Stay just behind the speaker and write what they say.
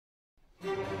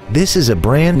This is a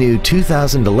brand new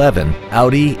 2011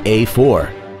 Audi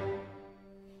A4.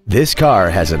 This car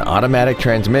has an automatic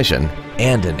transmission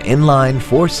and an inline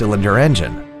 4-cylinder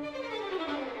engine.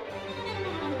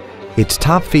 Its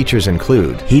top features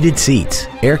include heated seats,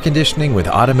 air conditioning with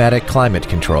automatic climate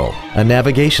control, a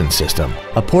navigation system,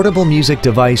 a portable music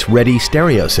device-ready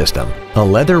stereo system, a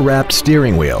leather-wrapped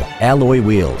steering wheel, alloy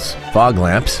wheels, fog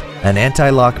lamps, an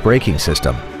anti-lock braking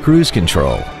system, cruise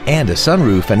control, and a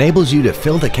sunroof enables you to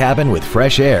fill the cabin with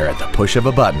fresh air at the push of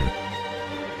a button.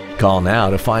 Call now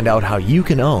to find out how you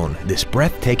can own this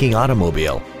breathtaking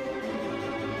automobile.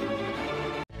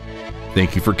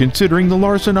 Thank you for considering the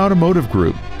Larson Automotive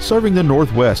Group, serving the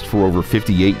Northwest for over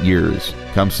 58 years.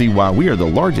 Come see why we are the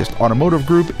largest automotive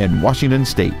group in Washington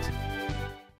State.